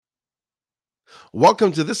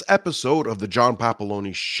Welcome to this episode of the John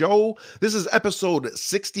Papaloni Show. This is episode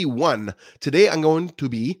 61. Today I'm going to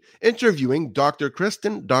be interviewing Dr.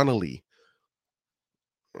 Kristen Donnelly.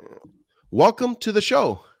 Welcome to the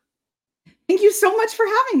show. Thank you so much for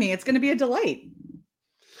having me. It's going to be a delight.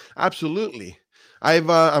 Absolutely.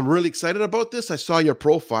 I'm really excited about this. I saw your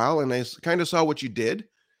profile and I kind of saw what you did,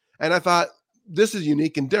 and I thought this is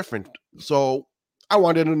unique and different. So I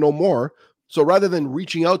wanted to know more. So rather than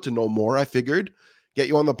reaching out to know more, I figured get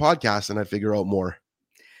you on the podcast and I'd figure out more.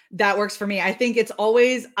 That works for me. I think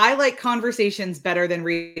I like conversations better than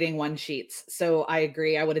reading one sheets. So I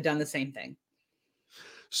agree. I would have done the same thing.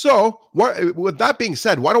 So, with that being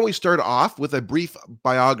said, why don't we start off with a brief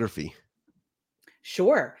biography?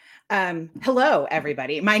 Sure. Hello,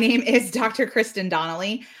 everybody. My name is Dr. Kristen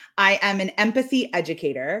Donnelly. I am an empathy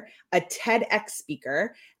educator, a TEDx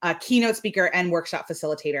speaker, a keynote speaker, and workshop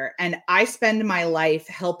facilitator. And I spend my life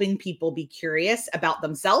helping people be curious about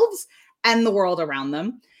themselves and the world around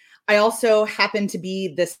them. I also happen to be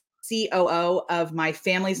the COO of my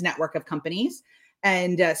family's network of companies.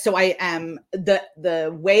 And so I am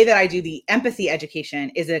the way that I do the empathy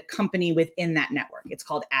education is a company within that network. It's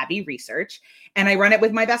called Abby Research. And I run it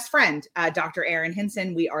with my best friend, Dr. Erin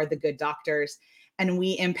Hinson. We are the Good Doctors, and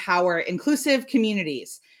we empower inclusive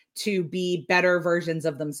communities to be better versions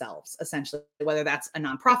of themselves, essentially, whether that's a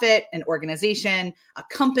nonprofit, an organization, a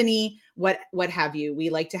company, what have you.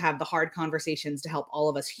 We like to have the hard conversations to help all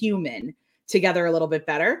of us human together a little bit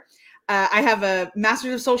better. I have a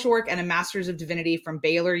master's of social work and a master's of divinity from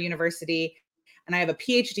Baylor University. And I have a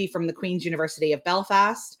PhD from the Queen's University of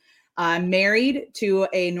Belfast. I'm married to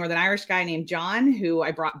a Northern Irish guy named John, who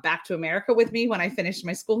I brought back to America with me when I finished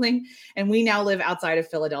my schooling. And we now live outside of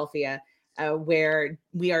Philadelphia, where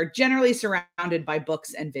we are generally surrounded by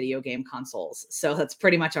books and video game consoles. So that's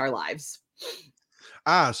pretty much our lives.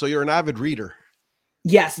 So you're an avid reader.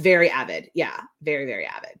 Yes, very avid. Yeah, very, very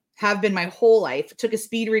avid. Have been my whole life. Took a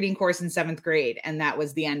speed reading course in 7th grade, and that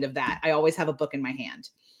was the end of that. I always have a book in my hand.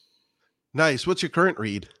 Nice. What's your current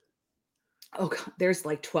read? Oh, God, there's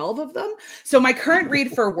like 12 of them. So my current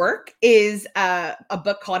read for work is a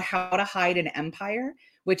book called How to Hide an Empire,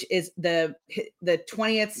 which is the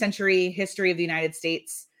 20th century history of the United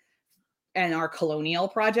States and our colonial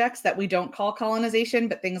projects that we don't call colonization,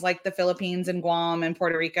 but things like the Philippines and Guam and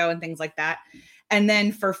Puerto Rico and things like that. And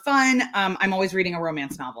then for fun, I'm always reading a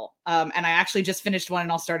romance novel. And I actually just finished one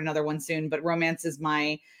and I'll start another one soon, but romance is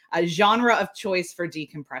my genre of choice for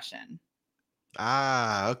decompression.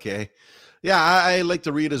 Okay. Yeah, I like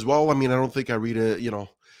to read as well. I mean, I don't think I read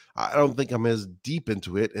I don't think I'm as deep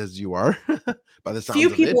into it as you are by the sounds Few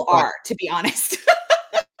of it. people are, to be honest.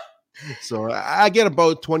 So I get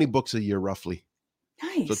about 20 books a year, roughly.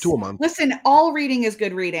 Nice. So 2 a month. Listen, all reading is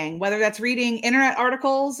good reading, whether that's reading internet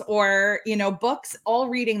articles or, books. All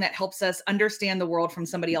reading that helps us understand the world from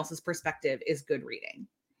somebody else's perspective is good reading.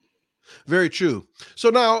 Very true. So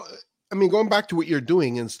now, I mean, going back to what you're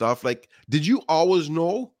doing and stuff, like, did you always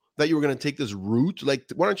know that you were going to take this route?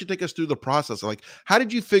 Like, why don't you take us through the process? Like, how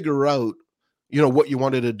did you figure out, what you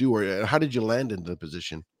wanted to do, or how did you land in the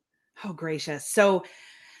position? Oh, gracious. So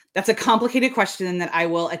that's a complicated question that I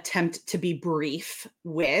will attempt to be brief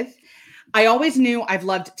with. I always knew I've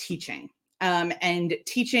loved teaching, and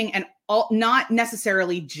teaching, and not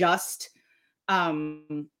necessarily just, I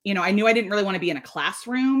knew I didn't really want to be in a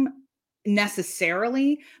classroom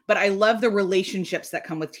necessarily, but I love the relationships that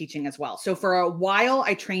come with teaching as well. So for a while,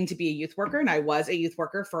 I trained to be a youth worker, and I was a youth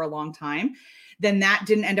worker for a long time. Then that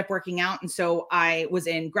didn't end up working out. And so I was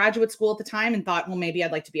in graduate school at the time and thought, well, maybe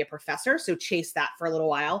I'd like to be a professor. So chased that for a little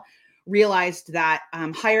while, realized that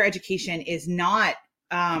higher education is not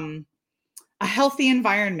a healthy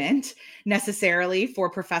environment necessarily for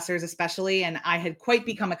professors, especially. And I had quite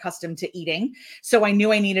become accustomed to eating. So I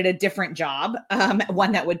knew I needed a different job,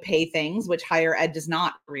 one that would pay things, which higher ed does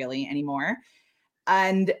not really anymore.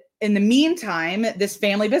 And in the meantime, this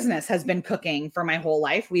family business has been cooking for my whole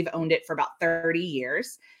life. We've owned it for about 30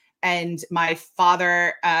 years. And my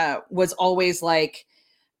father was always like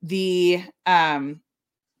the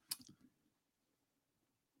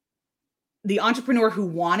entrepreneur who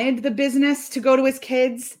wanted the business to go to his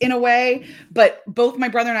kids in a way. But both my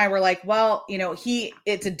brother and I were like, well,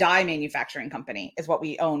 it's a dye manufacturing company is what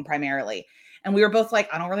we own primarily. And we were both like,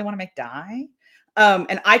 I don't really want to make dye.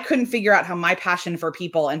 And I couldn't figure out how my passion for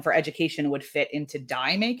people and for education would fit into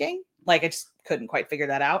dye making. Like, I just couldn't quite figure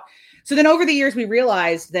that out. So then over the years, we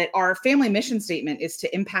realized that our family mission statement is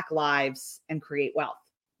to impact lives and create wealth.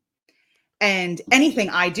 And anything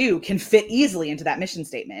I do can fit easily into that mission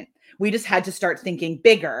statement. We just had to start thinking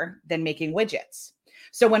bigger than making widgets.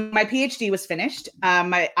 So when my PhD was finished,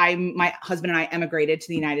 my husband and I emigrated to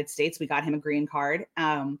the United States. We got him a green card,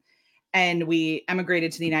 and we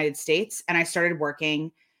emigrated to the United States. And I started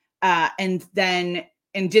working,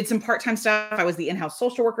 and did some part-time stuff. I was the in-house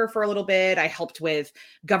social worker for a little bit. I helped with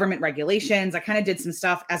government regulations. I kind of did some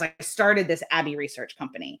stuff as I started this Abbey research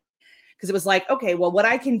company, because it was like, okay, well, what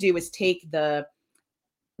I can do is take the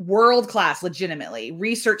world-class, legitimately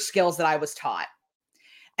research skills that I was taught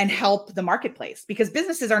and help the marketplace, because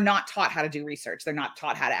businesses are not taught how to do research. They're not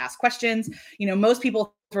taught how to ask questions. Most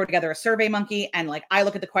people throw together a Survey Monkey, and like, I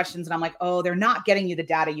look at the questions and I'm like, oh, they're not getting you the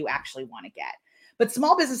data you actually want to get. But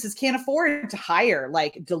small businesses can't afford to hire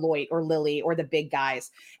like Deloitte or Lilly or the big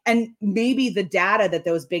guys. And maybe the data that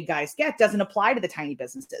those big guys get doesn't apply to the tiny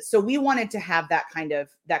businesses. So we wanted to have that kind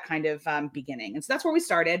of beginning. And so that's where we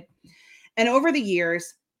started. And over the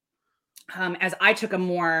years, as I took a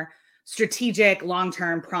more strategic,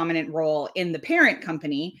 long-term, prominent role in the parent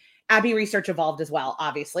company, Abbey Research evolved as well,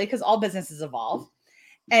 obviously, because all businesses evolve.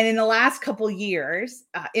 And in the last couple years,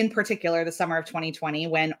 in particular, the summer of 2020,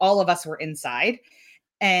 when all of us were inside,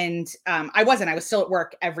 and I was still at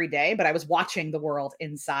work every day, but I was watching the world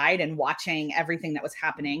inside and watching everything that was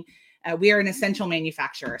happening. We are an essential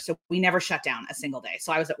manufacturer, so we never shut down a single day.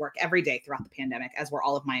 So I was at work every day throughout the pandemic, as were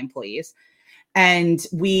all of my employees. And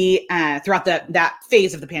we, throughout that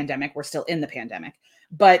phase of the pandemic, we're still in the pandemic.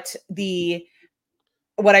 But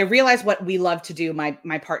what I realized, what we love to do,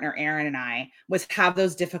 my partner Aaron and I, was have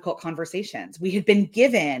those difficult conversations. We had been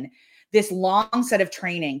given this long set of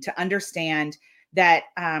training to understand that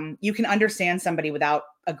you can understand somebody without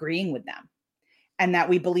agreeing with them. And that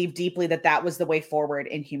we believe deeply that that was the way forward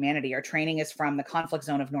in humanity. Our training is from the conflict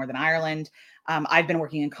zone of Northern Ireland. I've been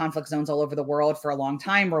working in conflict zones all over the world for a long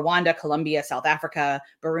time: Rwanda, Colombia, South Africa,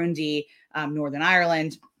 Burundi, Northern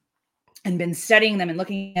Ireland, and been studying them and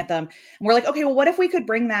looking at them. And we're like, okay, well, what if we could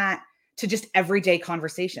bring that to just everyday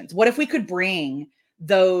conversations? What if we could bring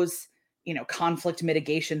those, conflict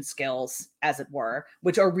mitigation skills, as it were,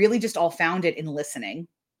 which are really just all founded in listening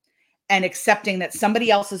and accepting that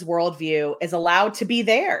somebody else's worldview is allowed to be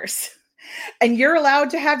theirs and you're allowed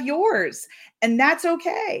to have yours, and that's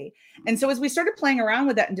okay. And so as we started playing around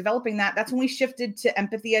with that and developing that, that's when we shifted to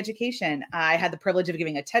empathy education. I had the privilege of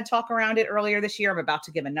giving a TED Talk around it earlier this year. I'm about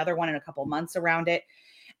to give another one in a couple months around it,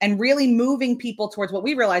 and really moving people towards what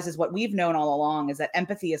we realize is what we've known all along, is that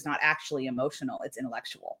empathy is not actually emotional, it's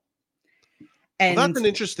intellectual. And well, that's an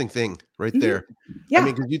interesting thing right there. Yeah. I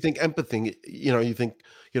mean, because you think empathy, you think,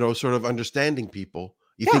 sort of understanding people,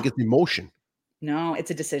 you think it's emotion. No, it's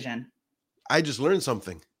a decision. I just learned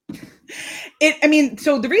something.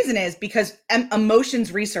 So the reason is because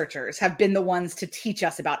emotions researchers have been the ones to teach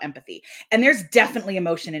us about empathy. And there's definitely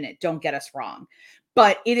emotion in it. Don't get us wrong.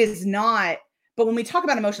 But it is not. But when we talk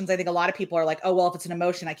about emotions, I think a lot of people are like, oh, well, if it's an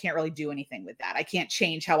emotion, I can't really do anything with that. I can't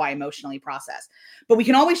change how I emotionally process. But we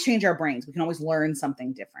can always change our brains. We can always learn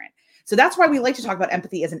something different. So that's why we like to talk about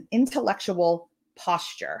empathy as an intellectual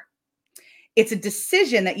posture. It's a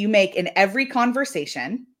decision that you make in every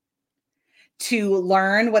conversation to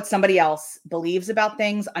learn what somebody else believes about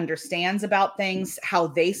things, understands about things, how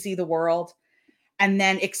they see the world, and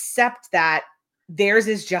then accept that theirs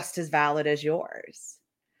is just as valid as yours.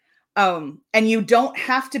 And you don't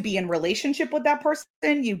have to be in relationship with that person.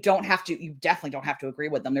 You definitely don't have to agree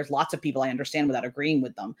with them. There's lots of people I understand without agreeing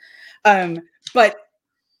with them. But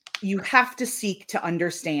you have to seek to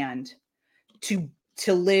understand, to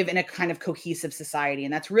live in a kind of cohesive society.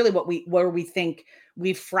 And that's really where we think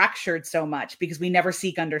we've fractured so much, because we never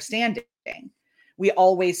seek understanding. We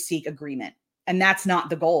always seek agreement. And that's not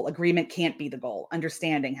the goal. Agreement can't be the goal.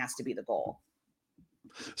 Understanding has to be the goal.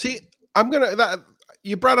 See,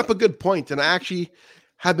 you brought up a good point, and I actually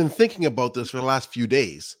have been thinking about this for the last few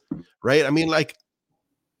days, right? I mean, like,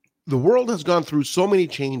 the world has gone through so many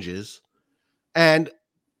changes, and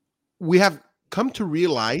we have come to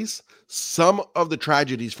realize some of the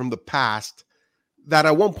tragedies from the past that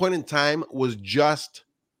at one point in time was just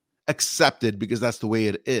accepted because that's the way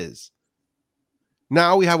it is.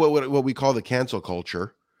 Now we have what we call the cancel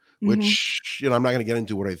culture, which, I'm not going to get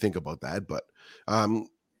into what I think about that, but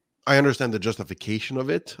I understand the justification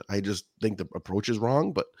of it. I just think the approach is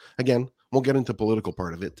wrong. But again, we'll get into political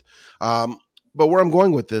part of it. But where I'm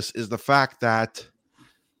going with this is the fact that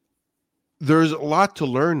there's a lot to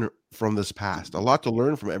learn from this past, a lot to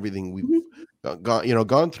learn from everything we've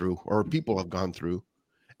gone through, or people have gone through.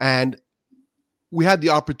 And we had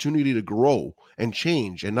the opportunity to grow and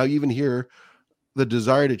change. And now you even hear the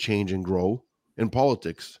desire to change and grow in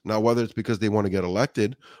politics. Now, whether it's because they want to get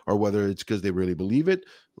elected or whether it's because they really believe it,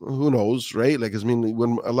 who knows, right? Like, I mean,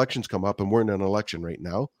 when elections come up, and we're in an election right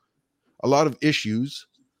now, a lot of issues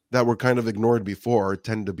that were kind of ignored before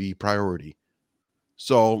tend to be priority.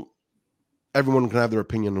 So everyone can have their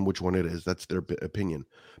opinion on which one it is. That's their opinion.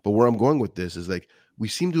 But where I'm going with this is like, we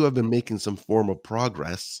seem to have been making some form of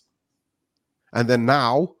progress. And then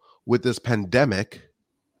now with this pandemic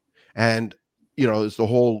and, it's the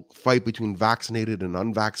whole fight between vaccinated and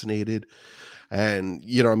unvaccinated. And,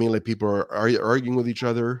 I mean, like people are arguing with each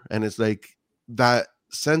other. And it's like that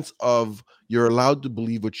sense of you're allowed to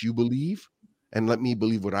believe what you believe and let me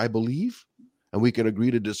believe what I believe. And we can agree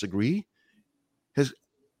to disagree has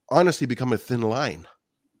honestly become a thin line.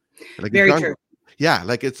 Like it's Very gone. true. Yeah.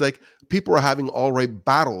 Like it's like people are having all right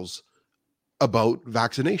battles about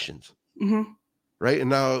vaccinations. Mm-hmm. Right. And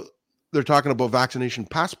now they're talking about vaccination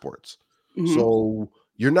passports. Mm-hmm. So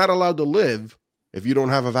you're not allowed to live if you don't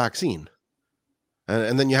have a vaccine.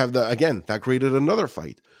 And then you have that created another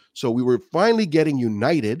fight. So we were finally getting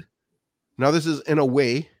united. Now this is in a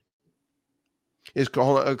way is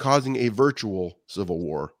causing a virtual civil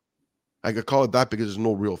war. I could call it that because there's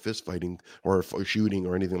no real fist fighting or shooting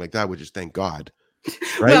or anything like that, which is thank God.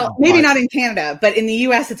 Right? Well, maybe not in Canada, but in the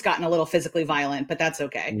US, it's gotten a little physically violent, but that's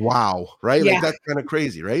okay. Wow. Right? Yeah. Like that's kind of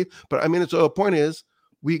crazy, right? But I mean, so the point is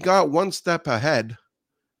we got one step ahead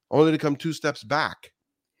only to come two steps back.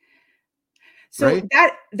 So right?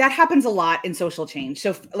 that happens a lot in social change.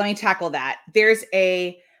 So let me tackle that. There's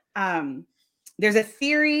a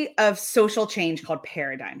theory of social change called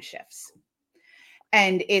paradigm shifts.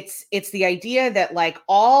 And it's the idea that like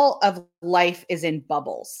all of life is in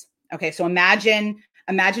bubbles. Okay, so imagine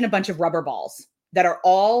a bunch of rubber balls that are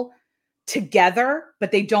all together,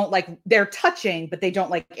 but they're touching, but they don't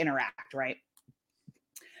like interact, right?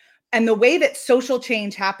 And the way that social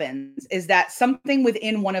change happens is that something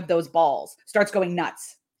within one of those balls starts going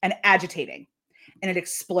nuts and agitating, and it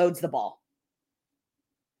explodes the ball.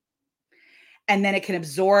 And then it can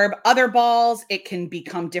absorb other balls. It can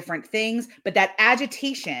become different things, but that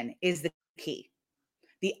agitation is the key.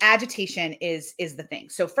 The agitation is the thing.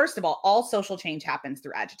 So first of all social change happens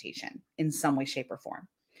through agitation in some way, shape, or form.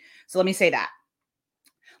 So let me say that.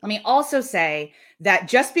 Let me also say that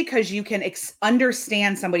just because you can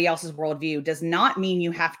understand somebody else's worldview does not mean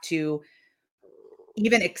you have to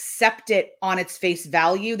even accept it on its face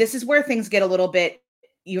value. This is where things get a little bit,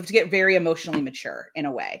 you have to get very emotionally mature in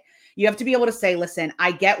a way. You have to be able to say, listen,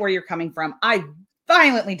 I get where you're coming from. I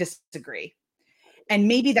violently disagree. And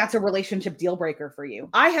maybe that's a relationship deal breaker for you.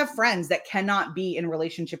 I have friends that cannot be in a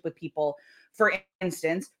relationship with people, for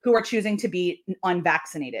instance, who are choosing to be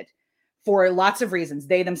unvaccinated for lots of reasons.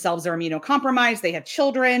 They themselves are immunocompromised. They have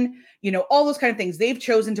children, all those kind of things. They've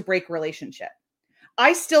chosen to break a relationship.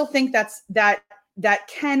 I still think that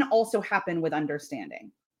can also happen with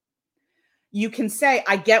understanding. You can say,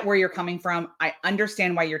 I get where you're coming from. I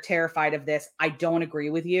understand why you're terrified of this. I don't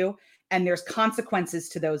agree with you. And there's consequences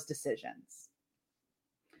to those decisions.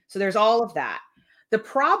 So there's all of that. The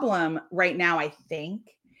problem right now, I think,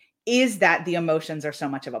 is that the emotions are so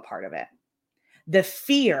much of a part of it. The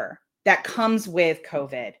fear that comes with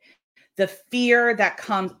COVID, the fear that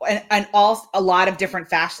comes, and all a lot of different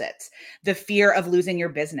facets, the fear of losing your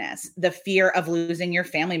business, the fear of losing your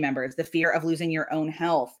family members, the fear of losing your own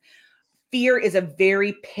health. Fear is a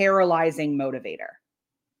very paralyzing motivator.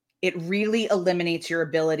 It really eliminates your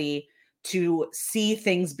ability to see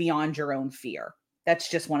things beyond your own fear. That's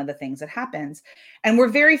just one of the things that happens. And we're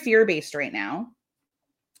very fear-based right now.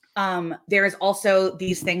 There is also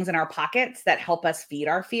these things in our pockets that help us feed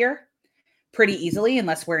our fear pretty easily,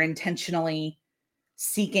 unless we're intentionally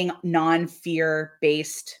seeking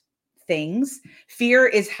non-fear-based things. Fear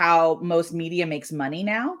is how most media makes money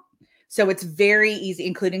now. So it's very easy,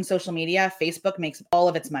 including social media. Facebook makes all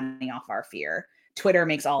of its money off our fear. Twitter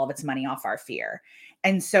makes all of its money off our fear.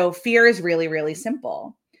 And so fear is really, really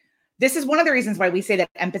simple. This is one of the reasons why we say that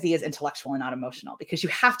empathy is intellectual and not emotional, because you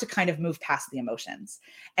have to kind of move past the emotions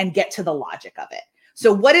and get to the logic of it.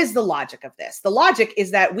 So what is the logic of this? The logic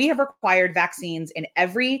is that we have required vaccines in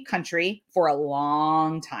every country for a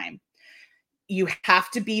long time. You have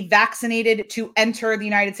to be vaccinated to enter the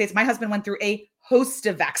United States. My husband went through a host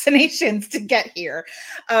of vaccinations to get here.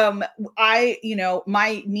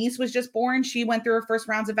 My niece was just born. She went through her first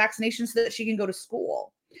rounds of vaccinations so that she can go to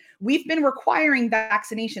school. We've been requiring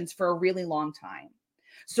vaccinations for a really long time.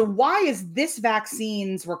 So why is this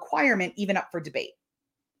vaccine's requirement even up for debate?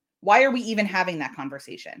 Why are we even having that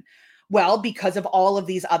conversation? Well, because of all of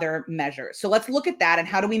these other measures. So let's look at that and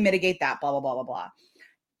how do we mitigate that, blah, blah, blah, blah, blah.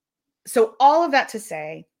 So all of that to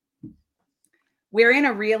say, we're in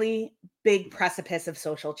a really big precipice of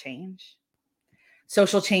social change.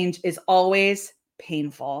 Social change is always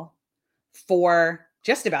painful for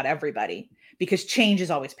just about everybody because change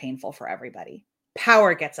is always painful for everybody.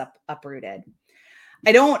 Power gets uprooted.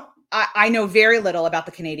 I know very little about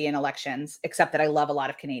the Canadian elections, except that I love a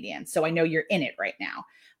lot of Canadians. So I know you're in it right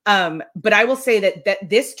now. But I will say that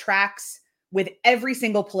this tracks with every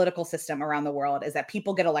single political system around the world, is that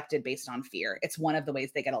people get elected based on fear. It's one of the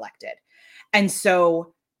ways they get elected. And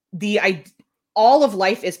so all of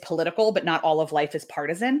life is political, but not all of life is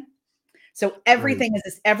partisan. So everything is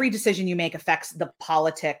this, every decision you make affects the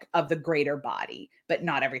politic of the greater body, but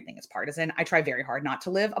not everything is partisan. I try very hard not to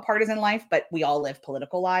live a partisan life, but we all live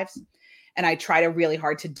political lives. And I try to really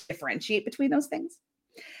hard to differentiate between those things.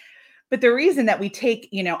 But the reason that we take,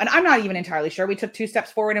 and I'm not even entirely sure we took 2 steps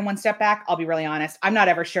forward and 1 step back. I'll be really honest. I'm not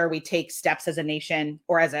ever sure we take steps as a nation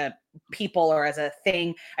or as a people or as a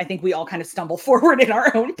thing. I think we all kind of stumble forward in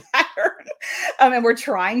our own pattern. And we're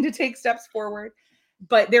trying to take steps forward.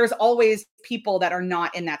 But there's always people that are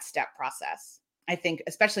not in that step process. I think,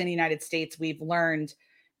 especially in the United States, we've learned,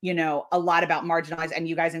 a lot about marginalized, and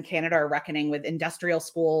you guys in Canada are reckoning with industrial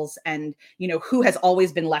schools and, who has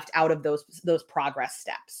always been left out of those progress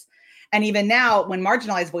steps. And even now, when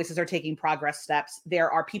marginalized voices are taking progress steps,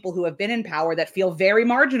 there are people who have been in power that feel very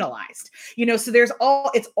marginalized, so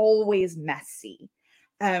it's always messy.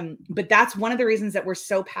 But that's one of the reasons that we're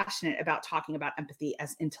so passionate about talking about empathy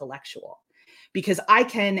as intellectual, because I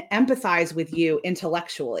can empathize with you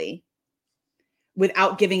intellectually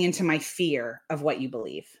without giving into my fear of what you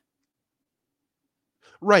believe.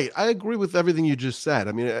 Right. I agree with everything you just said.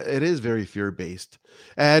 I mean, it is very fear-based.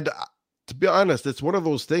 And to be honest, it's one of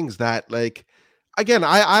those things that, like, again,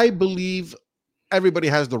 I believe everybody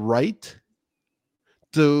has the right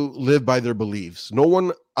to live by their beliefs. No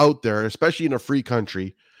one out there, especially in a free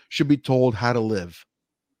country, should be told how to live.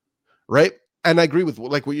 Right. And I agree with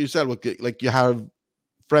like what you said, like you have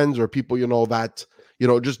friends or people, that,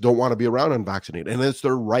 just don't want to be around unvaccinated, and it's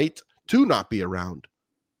their right to not be around.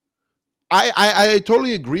 I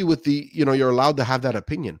totally agree with you're allowed to have that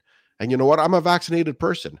opinion. And you know what? I'm a vaccinated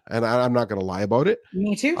person, and I'm not going to lie about it.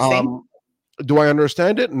 Me too. Same. Do I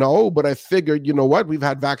understand it? No, but I figured, you know what? We've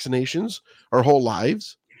had vaccinations our whole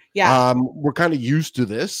lives. Yeah. We're kind of used to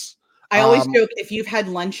this. I always joke, if you've had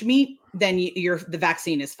lunch meat, then the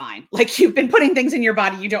vaccine is fine. Like, you've been putting things in your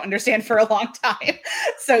body you don't understand for a long time.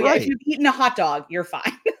 So yeah, if you've eaten a hot dog, you're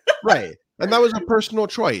fine. Right. And that was a personal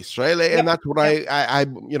choice, right? And that's what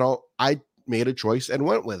I made a choice and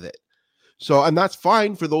went with it. So, and that's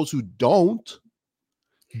fine for those who don't.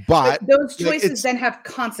 But those choices then have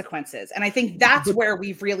consequences. And I think that's where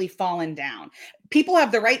we've really fallen down. People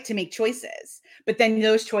have the right to make choices, but then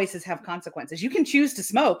those choices have consequences. You can choose to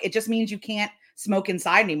smoke. It just means you can't smoke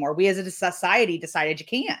inside anymore. We as a society decided you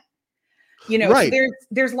can't. Right. So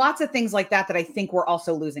there's lots of things like that I think we're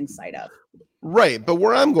also losing sight of. Right. But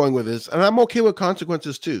where I'm going with this, and I'm okay with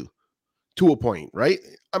consequences too, to a point, right?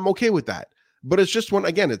 I'm okay with that. But it's just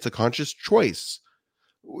it's a conscious choice.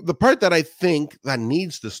 The part that I think that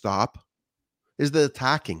needs to stop is the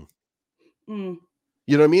attacking. You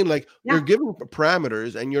know what I mean? Like, you're giving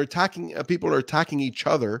parameters and you're attacking, people are attacking each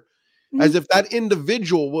other as if that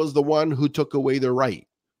individual was the one who took away their right.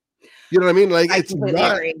 You know what I mean? Like, it's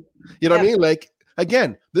not, agree. You know what I mean? Like,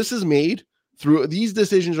 again, these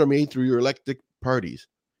decisions are made through your elected parties.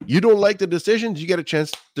 You don't like the decisions, you get a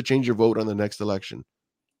chance to change your vote on the next election.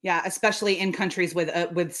 Yeah, especially in countries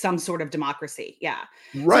with some sort of democracy. Yeah.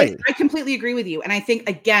 Right. So I completely agree with you. And I think,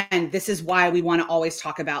 again, this is why we want to always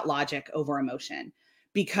talk about logic over emotion,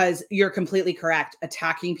 because you're completely correct.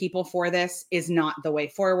 Attacking people for this is not the way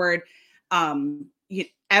forward.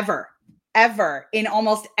 Ever in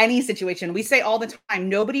almost any situation. We say all the time,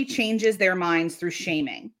 nobody changes their minds through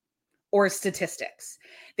shaming or statistics.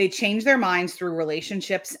 They change their minds through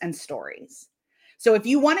relationships and stories. So if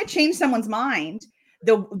you want to change someone's mind,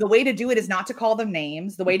 the way to do it is not to call them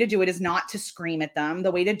names. The way to do it is not to scream at them. The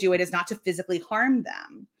way to do it is not to physically harm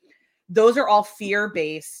them. Those are all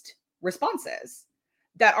fear-based responses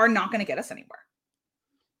that are not going to get us anywhere.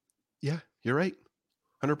 Yeah, you're right.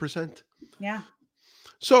 100%. Yeah.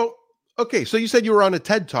 So, okay. So you said you were on a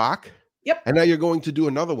TED Talk. Yep. And now you're going to do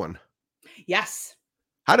another one. Yes.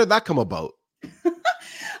 How did that come about?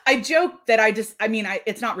 I joke that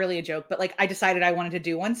it's not really a joke, but like, I decided I wanted to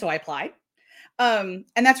do one. So I applied. And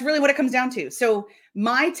that's really what it comes down to. So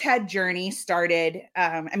my TED journey started,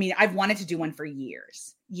 I've wanted to do one for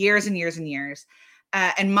years and years and years.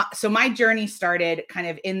 So my journey started kind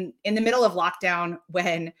of in the middle of lockdown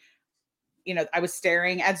when, I was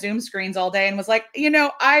staring at Zoom screens all day and was like,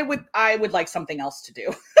 I would like something else to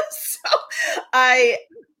do. So I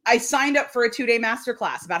signed up for a 2-day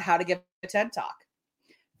masterclass about how to give a TED Talk.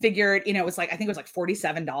 Figured, I think it was like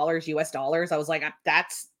 $47 US dollars. I was like,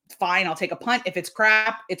 that's fine, I'll take a punt. If it's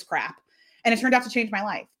crap, it's crap. And it turned out to change my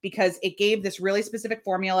life because it gave this really specific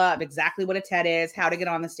formula of exactly what a TED is, how to get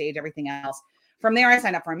on the stage, everything else. From there, I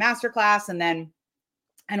signed up for a masterclass,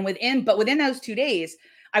 and within those 2 days,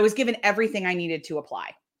 I was given everything I needed to apply.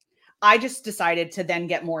 I just decided to then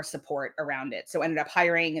get more support around it. So I ended up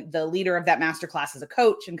hiring the leader of that masterclass as a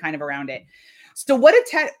coach and kind of around it. So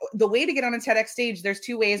the way to get on a TEDx stage, there's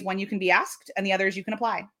 2 ways. One, you can be asked, and the other is you can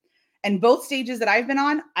apply. And both stages that I've been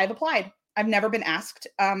on, I've applied. I've never been asked.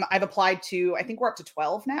 I've applied to, I think we're up to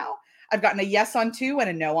 12 now. I've gotten a yes on 2 and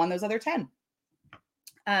a no on those other 10.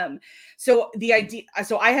 So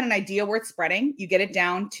I had an idea worth spreading. You get it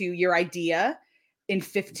down to your idea in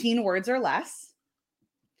 15 words or less.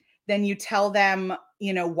 Then you tell them,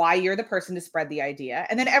 why you're the person to spread the idea.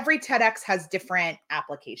 And then every TEDx has different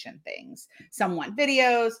application things. Some want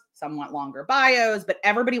videos, some want longer bios, but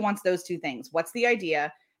everybody wants those 2 things. What's the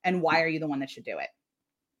idea and why are you the one that should do it?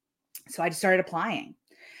 So I just started applying.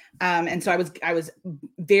 And so I was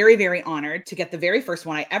very, very honored to get the very first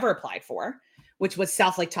one I ever applied for, which was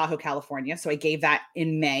South Lake Tahoe, California. So I gave that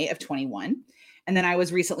in May of 21. And then I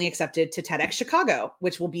was recently accepted to TEDx Chicago,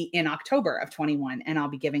 which will be in October of 21. And I'll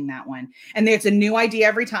be giving that one. And there's a new idea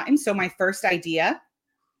every time. So my first idea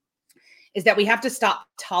is that we have to stop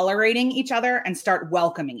tolerating each other and start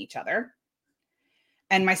welcoming each other.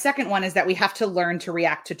 And my second one is that we have to learn to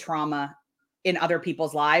react to trauma in other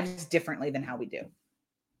people's lives differently than how we do.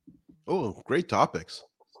 Oh, great topics.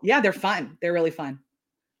 Yeah, they're fun. They're really fun.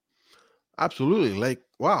 Absolutely. Like,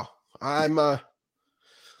 wow. I'm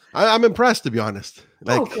impressed, to be honest.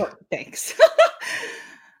 Like, cool. Thanks.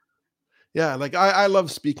 Yeah, like I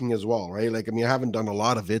love speaking as well, right? Like, I mean, I haven't done a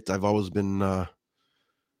lot of it. I've always been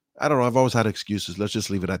I don't know, I've always had excuses. Let's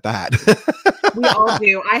just leave it at that. We all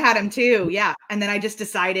do. I had them too. Yeah. And then I just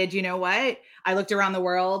decided, you know what? I looked around the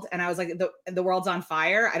world and I was like, the world's on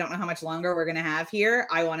fire. I don't know how much longer we're going to have here.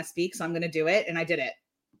 I want to speak, so I'm going to do it. And I did it.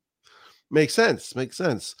 Makes sense.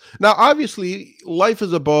 Now, obviously, life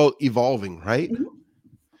is about evolving, right? Mm-hmm.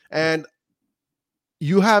 And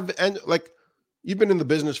you've been in the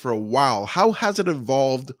business for a while. How has it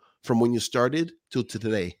evolved from when you started to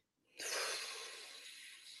today?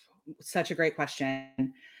 Such a great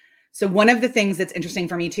question. So one of the things that's interesting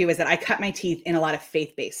for me too is that I cut my teeth in a lot of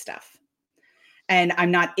faith-based stuff. And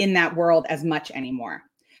I'm not in that world as much anymore.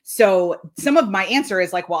 So some of my answer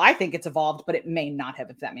is like, well, I think it's evolved, but it may not have,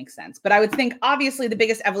 if that makes sense. But I would think obviously the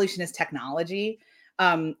biggest evolution is technology.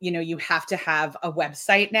 You have to have a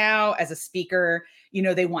website now as a speaker.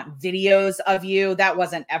 They want videos of you. That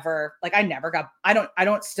wasn't ever like,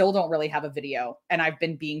 still don't really have a video. And I've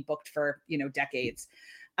been being booked for, decades.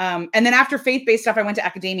 And then after faith-based stuff, I went to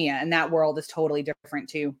academia, and that world is totally different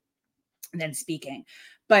too than speaking.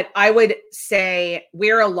 But I would say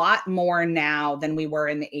we're a lot more now than we were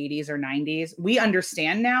in the 80s or 90s. We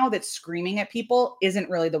understand now that screaming at people isn't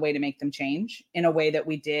really the way to make them change in a way that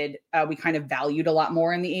we did. We kind of valued a lot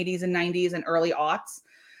more in the 80s and 90s and early aughts.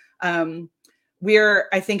 We're,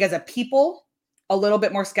 I think, as a people, a little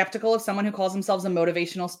bit more skeptical of someone who calls themselves a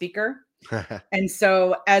motivational speaker. And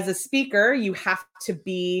so as a speaker, you have to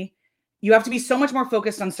be so much more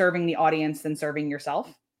focused on serving the audience than serving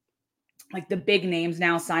yourself. Like the big names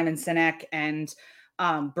now, Simon Sinek and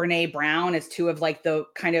Brene Brown, is 2 of like the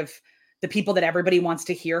kind of the people that everybody wants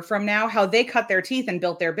to hear from now. How they cut their teeth and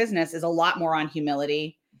built their business is a lot more on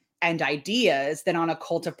humility and ideas than on a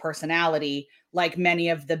cult of personality, like many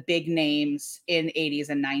of the big names in 80s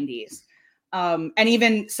and 90s. And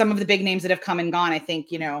even some of the big names that have come and gone, I think,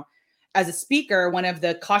 as a speaker, one of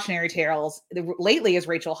the cautionary tales lately is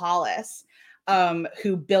Rachel Hollis,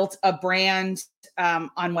 who built a brand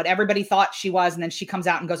on what everybody thought she was. And then she comes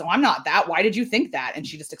out and goes, "Oh, I'm not that. Why did you think that?" And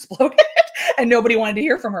she just exploded and nobody wanted to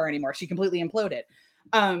hear from her anymore. She completely imploded.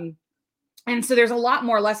 And so there's a lot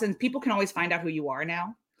more lessons. People can always find out who you are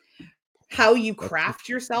now. How you craft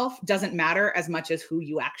yourself doesn't matter as much as who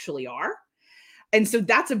you actually are. And so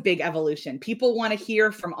that's a big evolution. People want to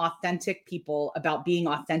hear from authentic people about being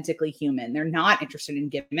authentically human. They're not interested in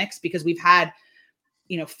gimmicks because we've had,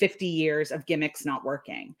 50 years of gimmicks not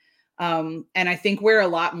working. And I think we're a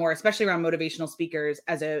lot more, especially around motivational speakers,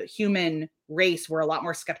 as a human race, we're a lot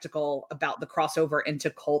more skeptical about the crossover into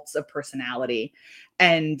cults of personality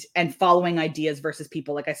and following ideas versus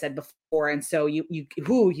people, like I said before. And so you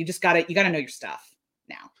gotta know your stuff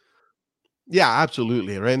now. Yeah,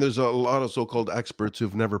 absolutely. Right. And there's a lot of so-called experts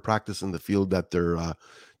who've never practiced in the field that they're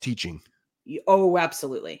teaching. Oh,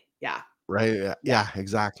 absolutely. Yeah. Right. Yeah,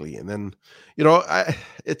 exactly. And then, I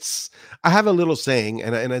have a little saying,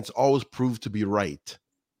 and it's always proved to be right.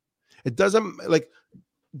 It doesn't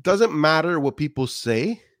matter what people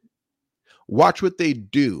say. Watch what they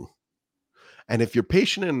do. And if you're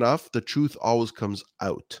patient enough, the truth always comes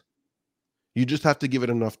out. You just have to give it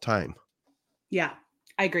enough time. Yeah,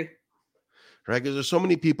 I agree. Right? Because there's so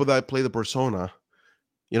many people that play the persona.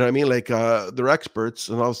 You know what I mean? Like they're experts,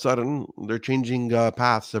 and all of a sudden they're changing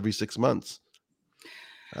paths every 6 months.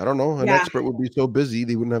 I don't know. An Yeah. expert would be so busy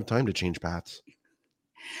they wouldn't have time to change paths.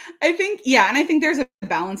 I think, yeah. And I think there's a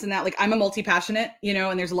balance in that. Like I'm a multi-passionate,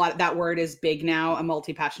 and there's a lot, that word is big now. I'm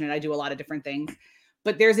multi-passionate. I do a lot of different things,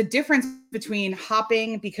 but there's a difference between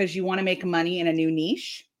hopping because you want to make money in a new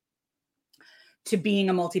niche to being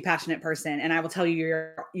a multi-passionate person. And I will tell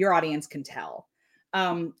you, your audience can tell.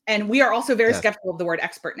 And we are also very skeptical of the word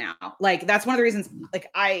expert now. Like that's one of the reasons, like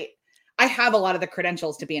I have a lot of the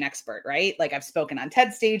credentials to be an expert, right? Like I've spoken on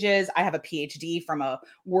TED stages. I have a PhD from a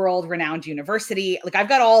world-renowned university. Like I've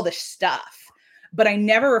got all this stuff, but I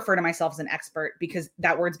never refer to myself as an expert because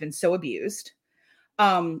that word's been so abused.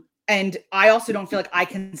 And I also don't feel like I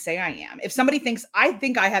can say I am. If somebody thinks, I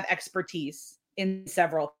think I have expertise in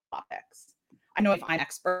several topics, I know if I'm an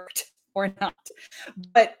expert or not.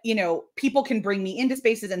 But, people can bring me into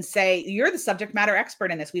spaces and say, you're the subject matter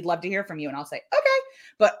expert in this. We'd love to hear from you. And I'll say, okay.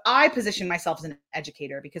 But I position myself as an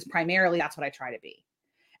educator because primarily that's what I try to be.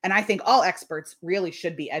 And I think all experts really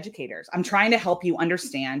should be educators. I'm trying to help you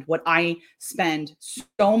understand what I spend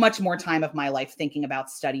so much more time of my life thinking about,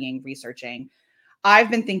 studying, researching.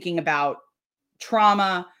 I've been thinking about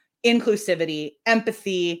trauma, inclusivity,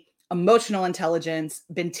 empathy, emotional intelligence,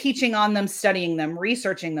 been teaching on them, studying them,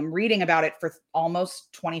 researching them, reading about it for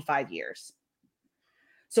almost 25 years.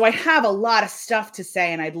 So I have a lot of stuff to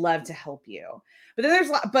say and I'd love to help you. But then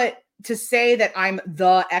but to say that I'm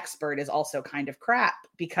the expert is also kind of crap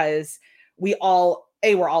because we're all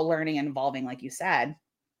learning and evolving, like you said.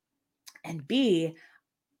 And B,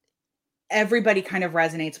 everybody kind of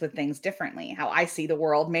resonates with things differently. How I see the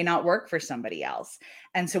world may not work for somebody else.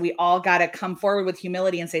 And so we all got to come forward with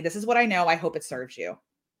humility and say, this is what I know. I hope it serves you.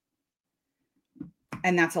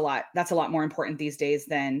 And that's a lot more important these days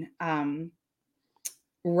than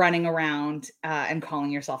running around and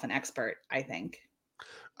calling yourself an expert, I think.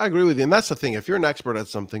 I agree with you. And that's the thing. If you're an expert at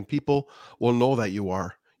something, people will know that you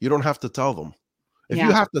are. You don't have to tell them. If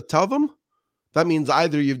you have to tell them, that means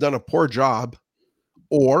either you've done a poor job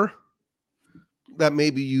or that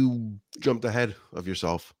maybe you jumped ahead of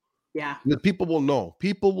yourself. Yeah. People will know.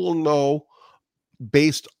 People will know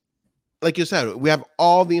based, like you said, we have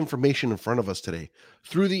all the information in front of us today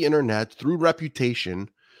through the internet, through reputation.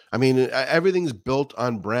 I mean, everything's built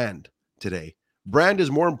on brand today. Brand is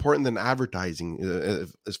more important than advertising,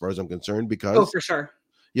 as far as I'm concerned, because, for sure,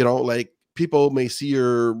 like people may see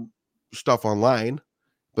your stuff online,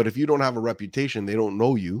 but if you don't have a reputation, they don't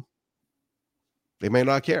know you. They may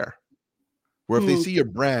not care. Where if they see your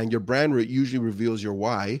brand usually reveals your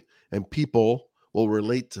why, and people will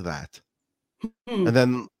relate to that. And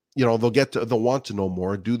then, they'll want to know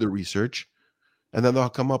more, do the research, and then they'll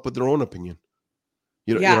come up with their own opinion.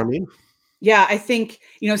 You know what I mean? Yeah, I think,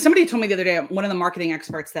 somebody told me the other day, one of the marketing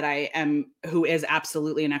experts that I am, who is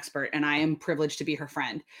absolutely an expert, and I am privileged to be her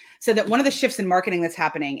friend, said that one of the shifts in marketing that's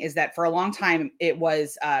happening is that for a long time, it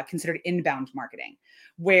was considered inbound marketing,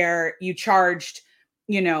 where you charged,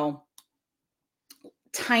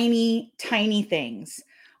 tiny things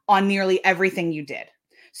on nearly everything you did.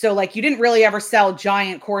 So like you didn't really ever sell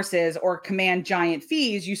giant courses or command giant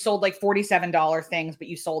fees. You sold like $47 things, but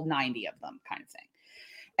you sold 90 of them kind of thing.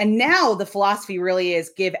 And now the philosophy really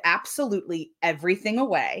is give absolutely everything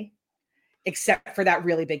away except for that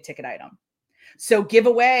really big ticket item. So give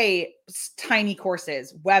away tiny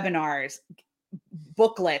courses, webinars,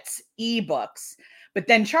 booklets, ebooks, but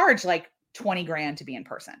then charge like 20 grand to be in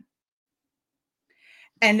person.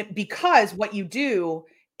 And because what you do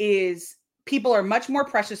is people are much more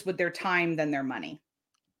precious with their time than their money.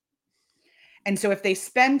 And so if they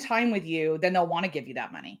spend time with you, then they'll want to give you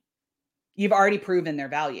that money. You've already proven their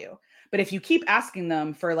value. But if you keep asking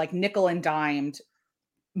them for like nickel and dimed,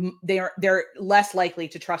 they're less likely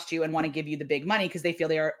to trust you and want to give you the big money because they feel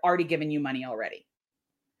they are already giving you money already.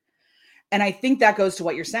 And I think that goes to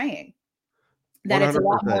what you're saying, that 100%. It's a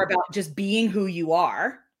lot more about just being who you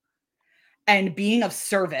are and being of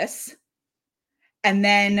service. And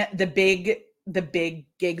then the big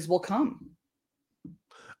gigs will come.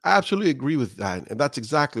 I absolutely agree with that. And that's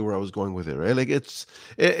exactly where I was going with it, right? Like it's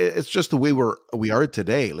just the way we are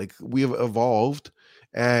today. Like we have evolved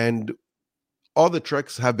and all the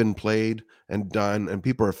tricks have been played and done and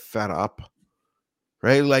people are fed up,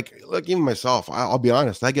 right? Like even myself, I'll be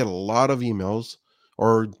honest, I get a lot of emails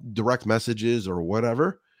or direct messages or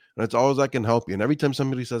whatever. And it's always, I can help you. And every time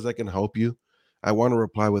somebody says I can help you, I want to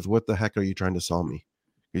reply with, what the heck are you trying to sell me?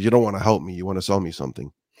 because you don't want to help me. You want to sell me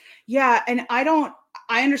something. Yeah. And I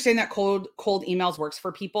understand that cold emails works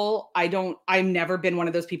for people. I've never been one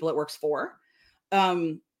of those people it works for.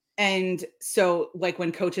 And so like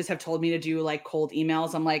when coaches have told me to do like cold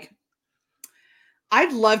emails, I'm like,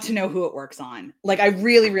 I'd love to know who it works on. Like I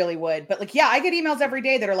really, really would. But like, yeah, I get emails every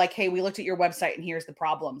day that are like, hey, we looked at your website and here's the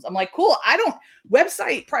problems. I'm like, cool.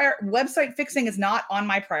 Website fixing is not on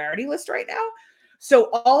my priority list right now. So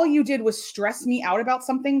all you did was stress me out about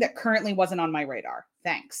something that currently wasn't on my radar.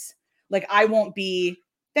 Thanks. Like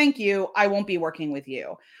thank you. I won't be working with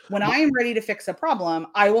you. When I am ready to fix a problem,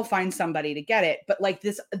 I will find somebody to get it. But like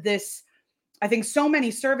this, I think so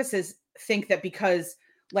many services think that because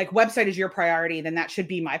like website is your priority, then that should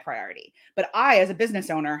be my priority. But I, as a business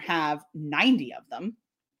owner, have 90 of them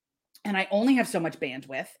and I only have so much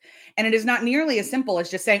bandwidth. And it is not nearly as simple as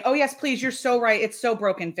just saying, oh yes, please, you're so right. It's so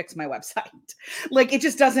broken. Fix my website. Like it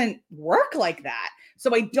just doesn't work like that.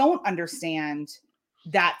 So I don't understand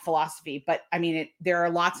that philosophy, but I mean, there are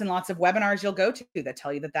lots and lots of webinars you'll go to that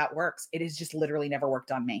tell you that works. It has just literally never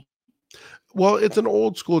worked on me. Well, it's an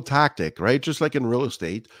old school tactic, right? Just like in real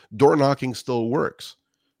estate, door knocking still works.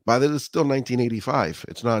 But it is still 1985.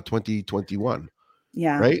 It's not 2021.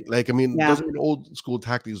 Yeah. Right? Like, I mean, Yeah. doesn't mean old school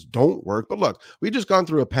tactics don't work. But look, we just gone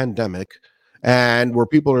through a pandemic and where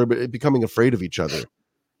people are becoming afraid of each other.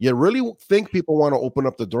 You really think people want to open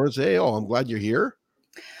up the door and say, hey, oh, I'm glad you're here?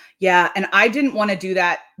 Yeah. And I didn't want to do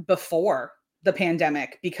that before the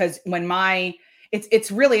pandemic because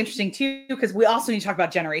it's really interesting too, because we also need to talk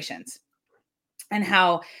about generations and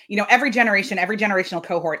how, every generational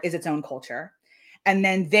cohort is its own culture. And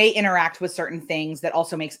then they interact with certain things that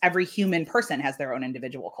also makes every human person has their own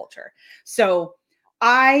individual culture. So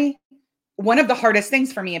one of the hardest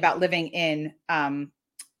things for me about living in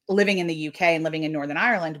the UK and living in Northern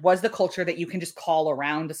Ireland was the culture that you can just call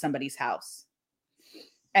around to somebody's house.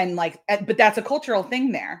 And but that's a cultural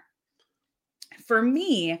thing there. For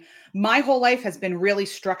me, my whole life has been really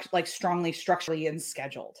strongly structurally and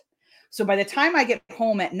scheduled. So by the time I get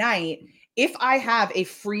home at night, if I have a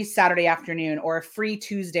free Saturday afternoon or a free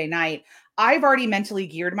Tuesday night, I've already mentally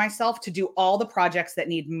geared myself to do all the projects that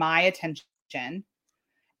need my attention.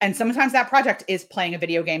 And sometimes that project is playing a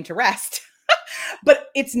video game to rest, but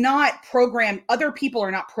it's not programmed. Other people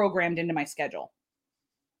are not programmed into my schedule.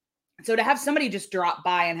 So to have somebody just drop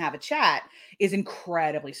by and have a chat is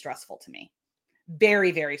incredibly stressful to me.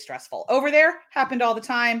 Very, very stressful. Over there happened all the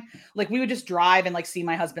time. Like we would just drive and see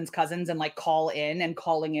my husband's cousins and call in, and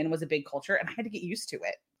calling in was a big culture and I had to get used to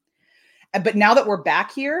it. But now that we're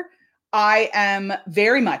back here, I am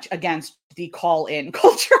very much against the call in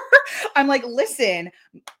culture. I'm like, listen,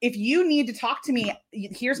 if you need to talk to me,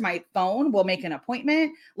 here's my phone. We'll make an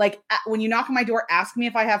appointment. When you knock on my door, ask me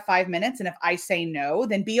if I have 5 minutes. And if I say no,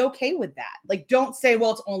 then be okay with that. Don't say,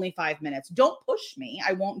 well, it's only 5 minutes. Don't push me.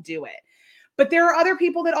 I won't do it. But there are other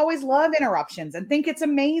people that always love interruptions and think it's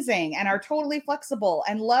amazing and are totally flexible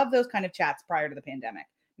and love those kind of chats prior to the pandemic.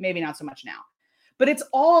 Maybe not so much now. But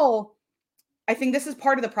I think this is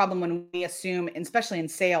part of the problem when we assume, especially in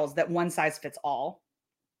sales, that one size fits all.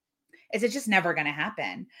 Is it's just never going to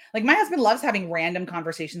happen. My husband loves having random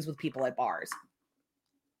conversations with people at bars.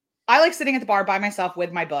 I like sitting at the bar by myself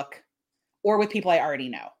with my book or with people I already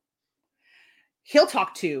know. He'll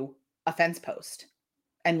talk to a fence post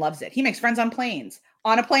and loves it. He makes friends on planes.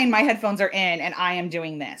 On a plane, my headphones are in and I am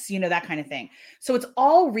doing this, that kind of thing. So it's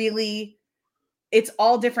all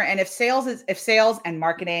different. And if sales and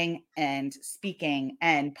marketing and speaking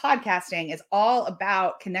and podcasting is all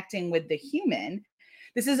about connecting with the human,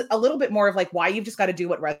 this is a little bit more of why you've just got to do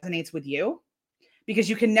what resonates with you, because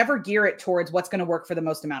you can never gear it towards what's going to work for the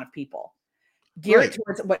most amount of people. Gear it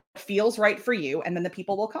towards what feels right for you, and then the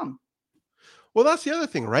people will come. Well, that's the other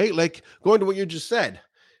thing, right? Going to what you just said,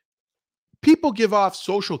 people give off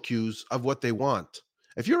social cues of what they want.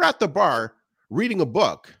 If you're at the bar reading a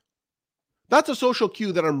book, that's a social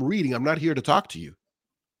cue that I'm reading. I'm not here to talk to you.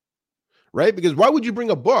 Right? Because why would you bring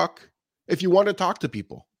a book if you want to talk to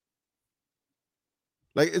people?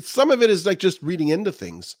 Some of it is just reading into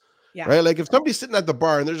things. Yeah. Right? If somebody's sitting at the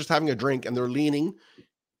bar and they're just having a drink and they're leaning,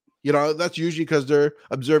 that's usually because they're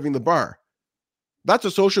observing the bar. That's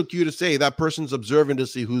a social cue to say that person's observing to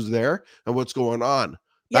see who's there and what's going on.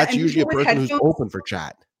 Yeah, that's usually a person who's open for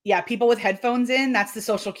chat. Yeah, people with headphones in, that's the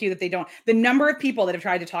social cue that they don't. The number of people that have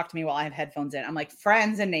tried to talk to me while I have headphones in, I'm like,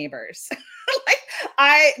 friends and neighbors.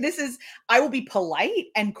 I will be polite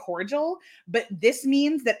and cordial, but this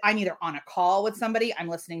means that I'm either on a call with somebody, I'm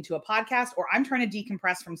listening to a podcast, or I'm trying to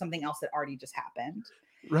decompress from something else that already just happened.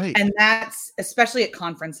 Right. And that's especially at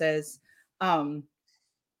conferences.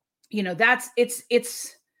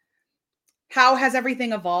 how has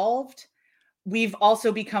everything evolved? We've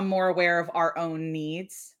also become more aware of our own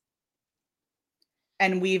needs,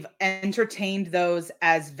 and we've entertained those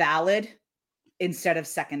as valid instead of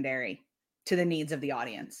secondary to the needs of the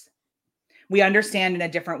audience. We understand in a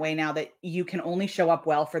different way now that you can only show up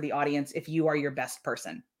well for the audience if you are your best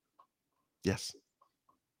person. Yes.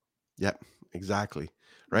 Yep. Exactly.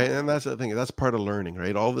 Right. And that's the thing. That's part of learning,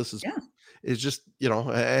 right? All this is just,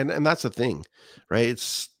 and that's the thing, right?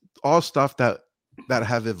 It's all stuff that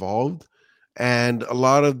have evolved, and a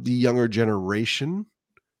lot of the younger generation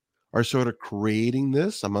are sort of creating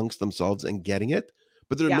this amongst themselves and getting it,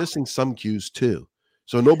 but they're missing some cues too.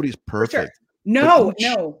 So nobody's perfect. No.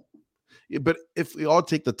 But if we all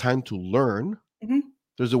take the time to learn,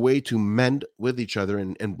 there's a way to mend with each other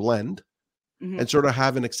and blend and sort of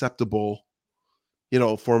have an acceptable,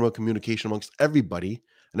 form of communication amongst everybody.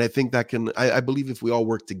 And I think that I believe if we all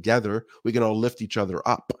work together, we can all lift each other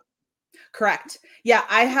up. Correct. Yeah.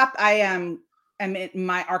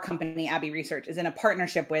 Our company, Abbey Research, is in a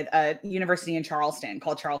partnership with a university in Charleston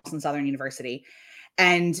called Charleston Southern University.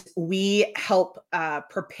 And we help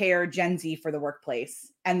prepare Gen Z for the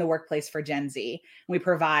workplace and the workplace for Gen Z. We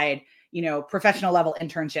provide, professional level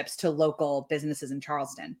internships to local businesses in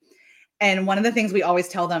Charleston. And one of the things we always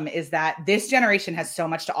tell them is that this generation has so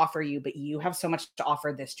much to offer you, but you have so much to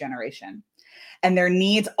offer this generation. And their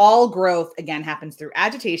needs, all growth, again, happens through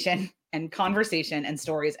agitation and conversation and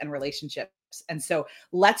stories and relationships. And so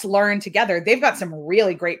let's learn together. They've got some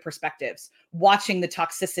really great perspectives watching the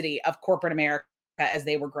toxicity of corporate America as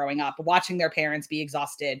they were growing up, watching their parents be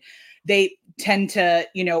exhausted. They tend to,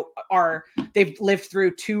 they've lived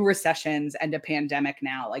through 2 recessions and a pandemic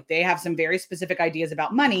now. Like, they have some very specific ideas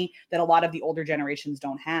about money that a lot of the older generations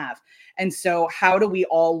don't have. And so how do we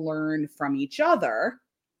all learn from each other?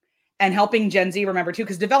 And helping Gen Z remember too,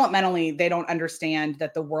 because developmentally, they don't understand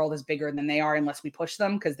that the world is bigger than they are unless we push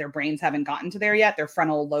them, because their brains haven't gotten to there yet. Their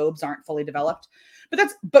frontal lobes aren't fully developed,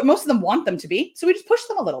 but most of them want them to be. So we just push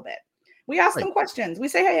them a little bit. We ask them questions. We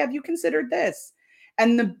say, hey, have you considered this?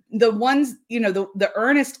 And the ones, the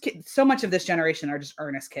earnest kids, so much of this generation are just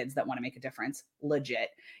earnest kids that want to make a difference.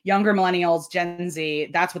 Legit. Younger millennials, Gen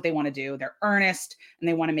Z, that's what they want to do. They're earnest and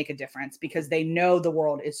they want to make a difference because they know the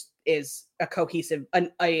world is a cohesive,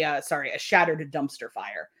 a shattered dumpster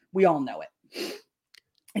fire. We all know it.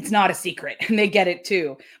 It's not a secret, and they get it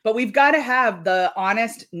too. But we've got to have the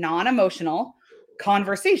honest, non-emotional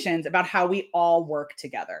conversations about how we all work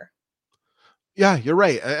together. Yeah, you're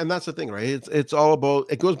right. And that's the thing, right? It's all about,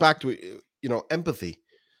 it goes back to, empathy.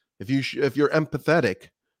 If you're empathetic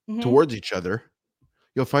towards each other,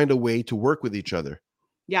 you'll find a way to work with each other.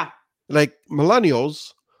 Yeah. Like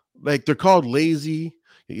millennials, like, they're called lazy.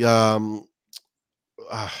 What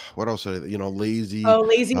else are they? Lazy. Oh,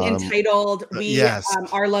 lazy, entitled. Yes.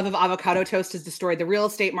 Our love of avocado toast has destroyed the real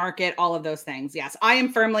estate market, all of those things. Yes. I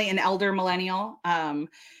am firmly an elder millennial.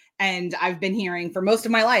 And I've been hearing for most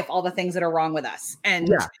of my life all the things that are wrong with us. And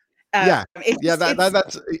that's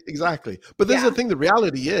exactly. But this is the thing. The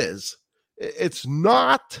reality is, it's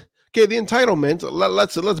not okay. The entitlement.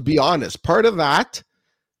 Let's be honest. Part of that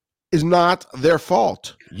is not their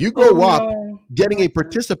fault. You grow up getting a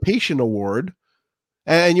participation award,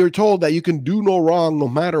 and you're told that you can do no wrong no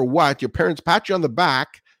matter what. Your parents pat you on the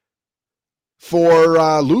back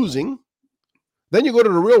for losing. Then you go to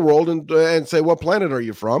the real world and say, what planet are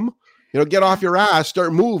you from? Get off your ass,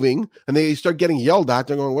 start moving, and they start getting yelled at.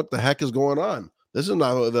 They're going, what the heck is going on? This is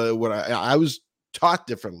not what I was taught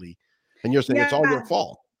differently. And you're saying it's all your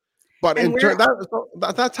fault. But in turn,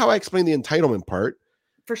 that's how I explain the entitlement part.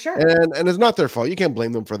 For sure. And it's not their fault. You can't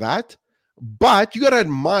blame them for that. But you got to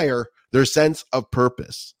admire their sense of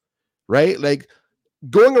purpose, right? Like,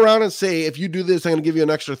 going around and say, if you do this, I'm going to give you an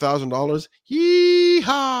extra $1,000.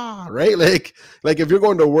 Yee-haw, right? Like if you're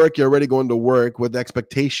going to work, you're already going to work with the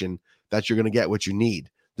expectation that you're going to get what you need.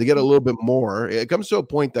 To get a little bit more, it comes to a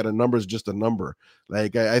point that a number is just a number.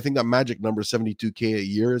 Like, I think that magic number, 72K a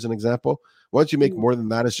year, as an example. Once you make more than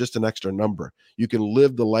that, it's just an extra number. You can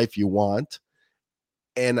live the life you want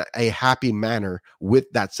in a happy manner with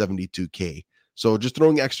that 72K. So just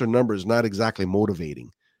throwing extra numbers is not exactly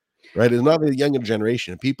motivating. Right, it's not the younger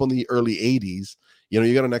generation. People in the early 80s,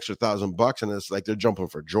 you got an extra $1,000, and it's like they're jumping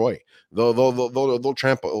for joy. They'll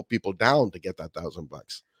trample people down to get that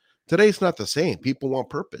 $1,000. Today, it's not the same. People want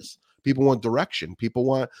purpose. People want direction. People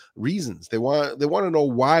want reasons. They want to know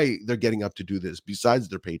why they're getting up to do this besides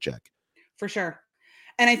their paycheck. For sure.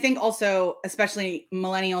 And I think also, especially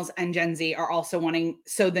millennials and Gen Z are also wanting,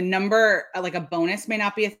 so the number, like a bonus may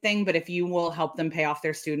not be a thing, but if you will help them pay off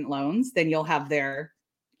their student loans, then you'll have their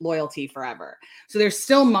loyalty forever. So there's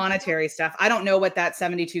still monetary stuff. I don't know what that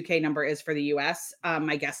 72K number is for the US.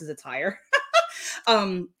 My guess is it's higher.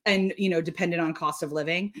 And dependent on cost of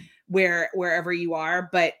living wherever you are.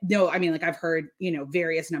 But no, I mean, like I've heard,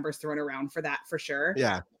 various numbers thrown around for that for sure.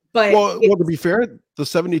 Yeah. But well, to be fair, the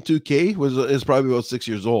 72K is probably about 6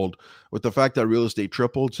 years old. With the fact that real estate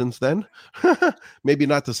tripled since then, maybe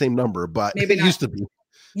not the same number, but maybe it used to be.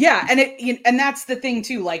 Yeah, and that's the thing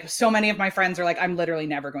too. Like, so many of my friends are like, I'm literally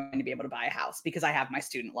never going to be able to buy a house because I have my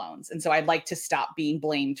student loans, and so I'd like to stop being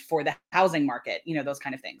blamed for the housing market. Those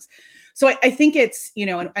kind of things. So I think it's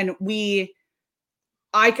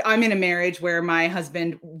I'm in a marriage where my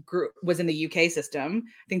husband was in the UK system.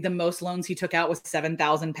 I think the most loans he took out was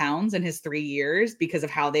 £7,000 in his 3 years because of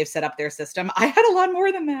how they've set up their system. I had a lot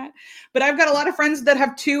more than that, but I've got a lot of friends that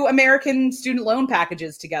have 2 American student loan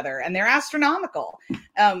packages together, and they're astronomical.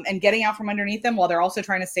 And getting out from underneath them while they're also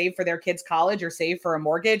trying to save for their kids' college or save for a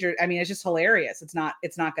mortgage, it's just hilarious. It's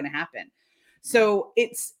not going to happen. So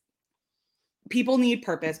people need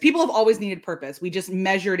purpose. People have always needed purpose. We just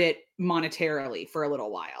measured it monetarily for a little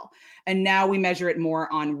while. And now we measure it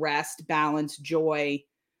more on rest, balance, joy,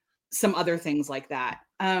 some other things like that.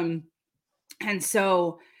 And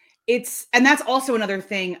so that's also another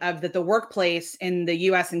thing of that the workplace in the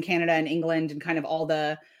US and Canada and England and kind of all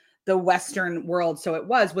the Western world. So it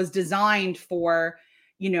was designed for,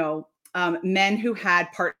 men who had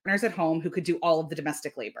partners at home who could do all of the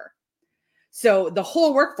domestic labor. So the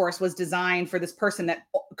whole workforce was designed for this person that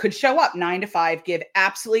could show up 9 to 5, give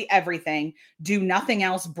absolutely everything, do nothing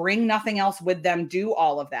else, bring nothing else with them, do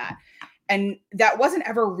all of that. And that wasn't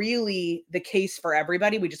ever really the case for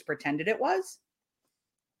everybody. We just pretended it was.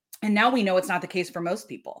 And now we know it's not the case for most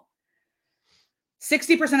people.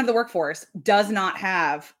 60% of the workforce does not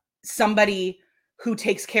have somebody who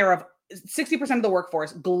takes care of 60% of the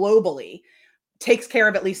workforce globally takes care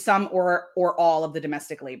of at least some or all of the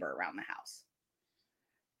domestic labor around the house.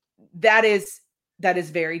 That is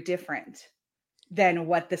very different than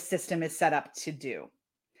what the system is set up to do.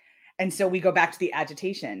 And so we go back to the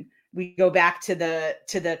agitation. We go back to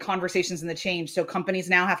the conversations and the change. So companies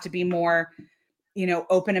now have to be more,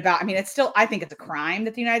 open about, I think it's a crime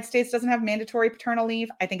that the United States doesn't have mandatory paternal leave.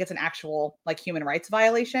 I think it's an actual human rights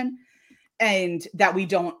violation, and that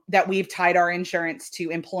we've tied our insurance to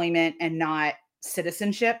employment and not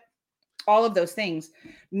citizenship. All of those things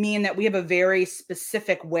mean that we have a very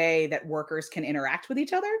specific way that workers can interact with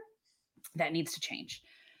each other that needs to change.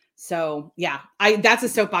 So yeah, that's a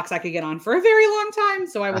soapbox I could get on for a very long time.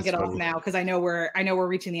 So I will get off now because I know we're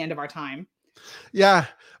reaching the end of our time. Yeah.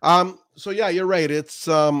 So yeah, you're right. It's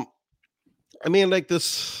this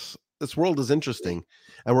world is interesting,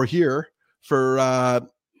 and we're here for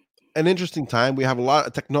an interesting time. We have a lot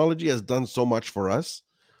of technology has done so much for us.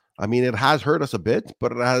 It has hurt us a bit,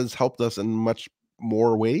 but it has helped us in much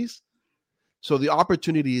more ways. So the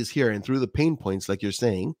opportunity is here, and through the pain points, like you're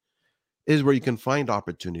saying, is where you can find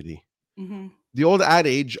opportunity. Mm-hmm. The old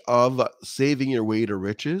adage of saving your way to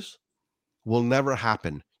riches will never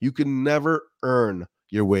happen. You can never earn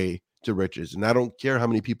your way to riches. And I don't care how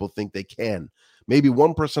many people think they can. Maybe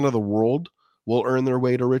 1% of the world will earn their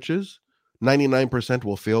way to riches. 99%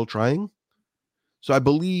 will fail trying. So I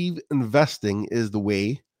believe investing is the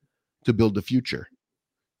way to build the future,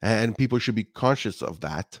 and people should be conscious of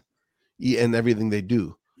that in everything they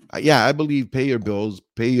do. I believe pay your bills,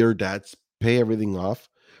 pay your debts, pay everything off.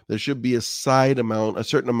 There should be a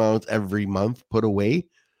certain amount every month put away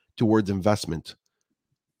towards investment,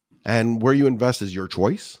 and where you invest is your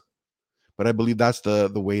choice. But I believe that's the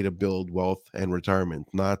way to build wealth and retirement,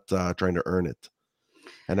 not trying to earn it.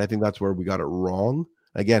 And I think that's where we got it wrong.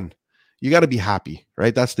 Again, you got to be happy,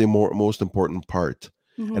 right? That's the most important part.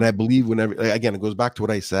 Mm-hmm. And I believe again, it goes back to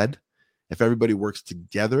what I said. If everybody works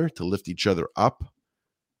together to lift each other up,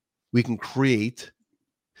 we can create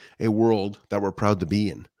a world that we're proud to be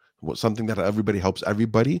in. Something that everybody helps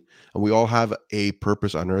everybody. And we all have a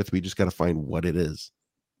purpose on earth. We just got to find what it is.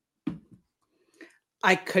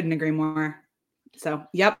 I couldn't agree more. So,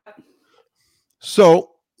 yep.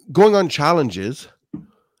 So going on challenges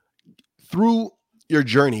through your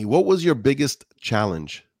journey, what was your biggest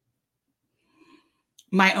challenge?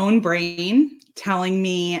 My own brain telling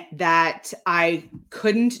me that I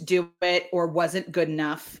couldn't do it or wasn't good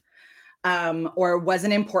enough, or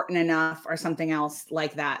wasn't important enough or something else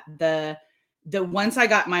like that. The once I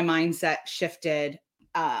got my mindset shifted,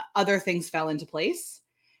 other things fell into place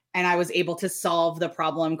and I was able to solve the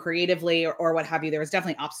problem creatively or what have you. There was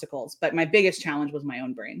definitely obstacles, but my biggest challenge was my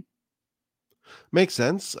own brain. Makes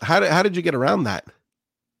sense. How did you get around that?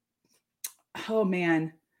 Oh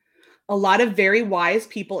man. A lot of very wise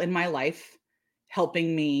people in my life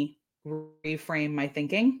helping me reframe my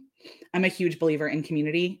thinking. I'm a huge believer in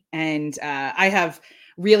community, and I have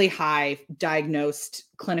really high diagnosed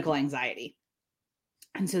clinical anxiety.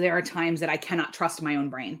 And so there are times that I cannot trust my own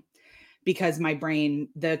brain because my brain,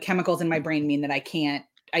 the chemicals in my brain mean that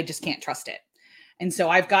I just can't trust it. And so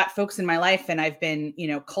I've got folks in my life, and I've been,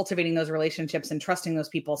 cultivating those relationships and trusting those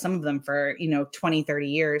people, some of them for, 20, 30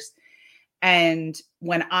 years. And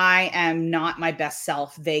when I am not my best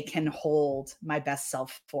self, they can hold my best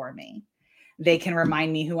self for me. They can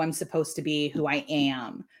remind me who I'm supposed to be, who I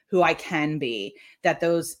am, who I can be,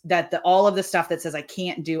 all of the stuff that says I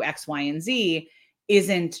can't do X, Y, and Z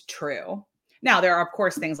isn't true. Now, there are, of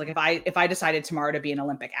course, things like if I decided tomorrow to be an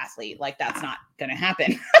Olympic athlete, like that's not going to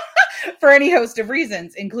happen for any host of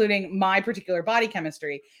reasons, including my particular body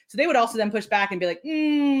chemistry. So they would also then push back and be like,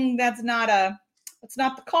 that's not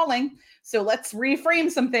the calling. So let's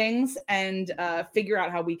reframe some things and figure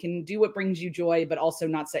out how we can do what brings you joy, but also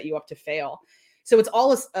not set you up to fail. So it's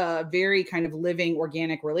all a very kind of living,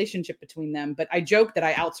 organic relationship between them. But I joke that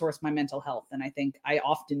I outsource my mental health, and I think I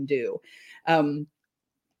often do.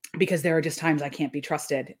 Because there are just times I can't be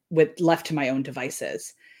trusted left to my own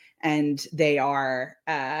devices. And they are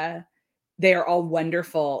all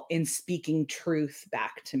wonderful in speaking truth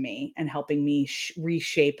back to me and helping me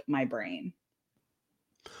reshape my brain.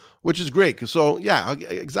 Which is great. So yeah,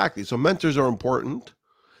 exactly. So mentors are important,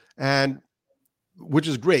 and which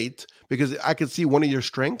is great because I can see one of your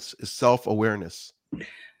strengths is self-awareness.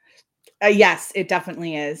 Yes, it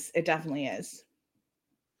definitely is. It definitely is.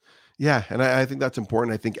 Yeah, and I think that's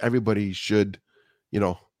important. I think everybody should,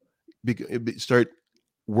 start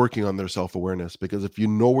working on their self-awareness, because if you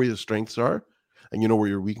know where your strengths are and you know where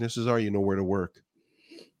your weaknesses are, you know where to work.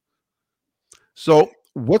 So,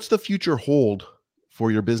 what's the future hold for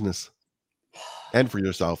your business and for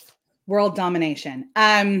yourself? World domination.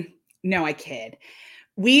 No, I kid.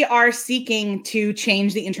 We are seeking to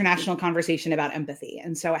change the international conversation about empathy.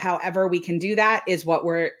 And so however we can do that is what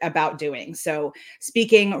we're about doing. So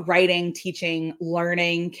speaking, writing, teaching,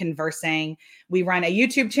 learning, conversing. We run a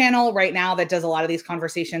YouTube channel right now that does a lot of these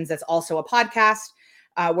conversations. That's also a podcast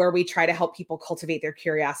where we try to help people cultivate their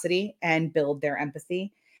curiosity and build their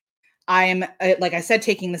empathy. I'm, like I said,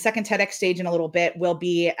 taking the second TEDx stage in a little bit.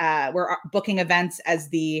 We're booking events as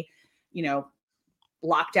the,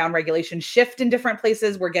 lockdown regulations shift in different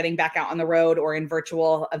places. We're getting back out on the road or in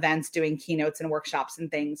virtual events, doing keynotes and workshops and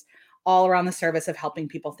things all around the service of helping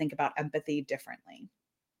people think about empathy differently.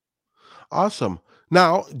 Awesome.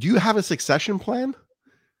 Now, do you have a succession plan,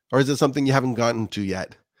 or is it something you haven't gotten to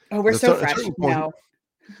yet? Oh, we're so fresh. No.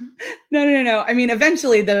 No. I mean,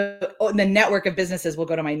 eventually the network of businesses will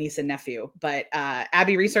go to my niece and nephew, but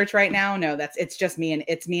Abby Research right now, no, it's just me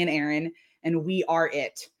and Aaron, and we are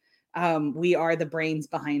it. We are the brains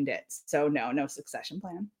behind it. So no succession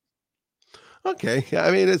plan. Okay. Yeah.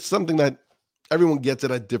 I mean, it's something that everyone gets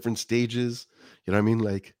it at different stages. You know what I mean?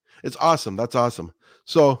 Like, it's awesome. That's awesome.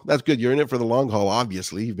 So that's good. You're in it for the long haul.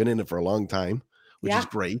 Obviously, you've been in it for a long time, which is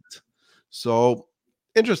great. So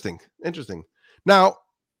interesting. Now,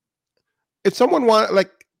 if someone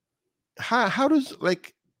how does,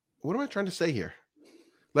 what am I trying to say here?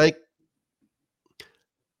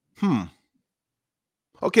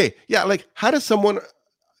 Okay. Yeah. How does someone,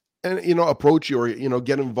 approach you, or,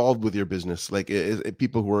 get involved with your business?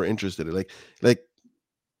 People who are interested in,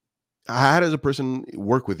 how does a person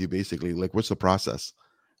work with you, basically? What's the process?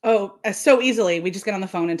 Oh, so easily. We just get on the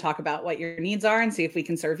phone and talk about what your needs are and see if we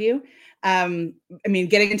can serve you.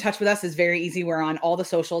 Getting in touch with us is very easy. We're on all the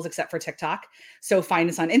socials except for TikTok. So find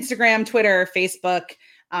us on Instagram, Twitter, Facebook,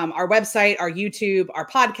 our website, our YouTube, our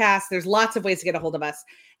podcast. There's lots of ways to get a hold of us.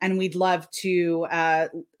 And we'd love to,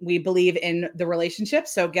 we believe in the relationship.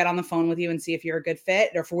 So get on the phone with you and see if you're a good fit,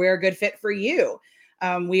 or if we're a good fit for you.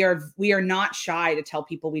 We are not shy to tell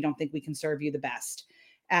people we don't think we can serve you the best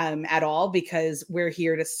at all, because we're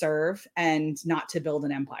here to serve and not to build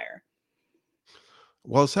an empire.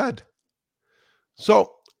 Well said.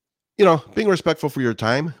 So, being respectful for your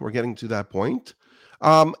time, we're getting to that point.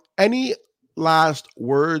 Any last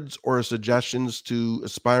words or suggestions to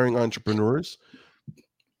aspiring entrepreneurs?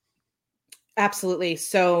 Absolutely.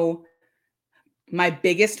 So my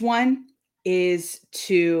biggest one is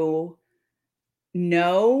to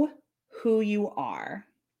know who you are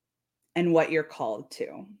and what you're called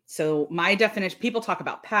to. So my definition, people talk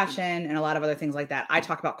about passion and a lot of other things like that. I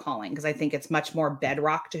talk about calling because I think it's much more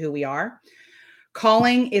bedrock to who we are.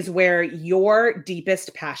 Calling is where your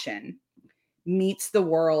deepest passion meets the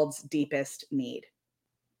world's deepest need.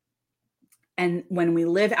 And when we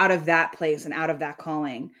live out of that place and out of that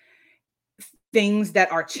calling, things that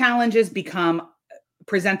are challenges become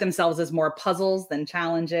present themselves as more puzzles than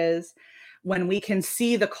challenges, when we can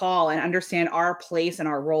see the call and understand our place and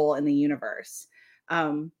our role in the universe,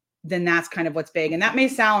 then that's kind of what's big. And that may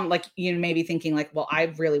sound like you may be thinking like, well,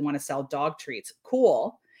 I really want to sell dog treats.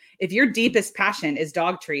 Cool. If your deepest passion is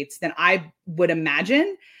dog treats, then I would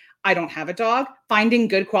imagine, I don't have a dog, finding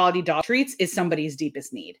good quality dog treats is somebody's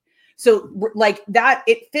deepest need. So like that,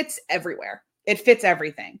 it fits everywhere. It fits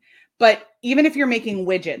everything. But even if you're making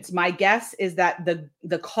widgets, my guess is that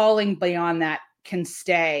the calling beyond that can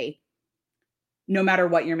stay no matter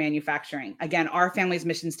what you're manufacturing. Again, our family's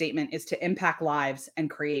mission statement is to impact lives and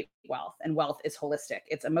create wealth. And wealth is holistic.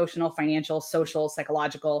 It's emotional, financial, social,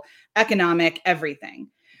 psychological, economic, everything.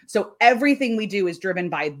 So everything we do is driven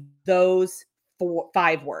by those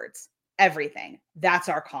 5 words. Everything. That's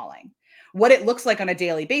our calling. What it looks like on a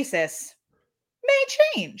daily basis may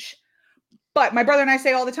change. But my brother and I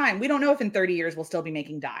say all the time, we don't know if in 30 years we'll still be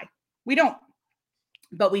making dye. We don't.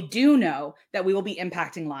 But we do know that we will be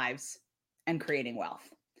impacting lives and creating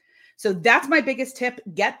wealth. So that's my biggest tip.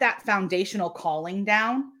 Get that foundational calling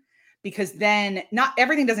down, because then not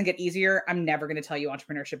everything doesn't get easier. I'm never going to tell you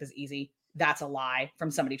entrepreneurship is easy. That's a lie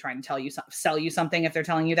from somebody trying to sell you something if they're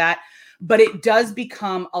telling you that. But it does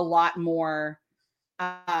become a lot more,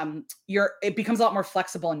 it becomes a lot more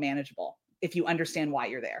flexible and manageable if you understand why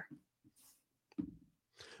you're there.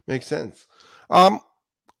 Makes sense.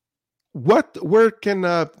 Where can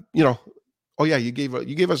oh yeah, you gave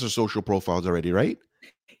us our social profiles already, right?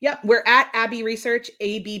 Yep, we're at Abbey Research,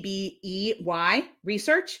 ABBEY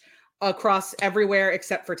Research, across everywhere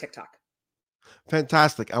except for TikTok.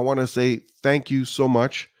 Fantastic. I want to say thank you so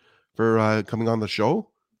much for coming on the show.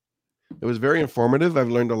 It was very informative. I've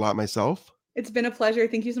learned a lot myself. It's been a pleasure.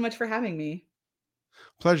 Thank you so much for having me.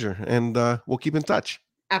 Pleasure. And we'll keep in touch.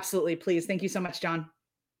 Absolutely. Please. Thank you so much, John.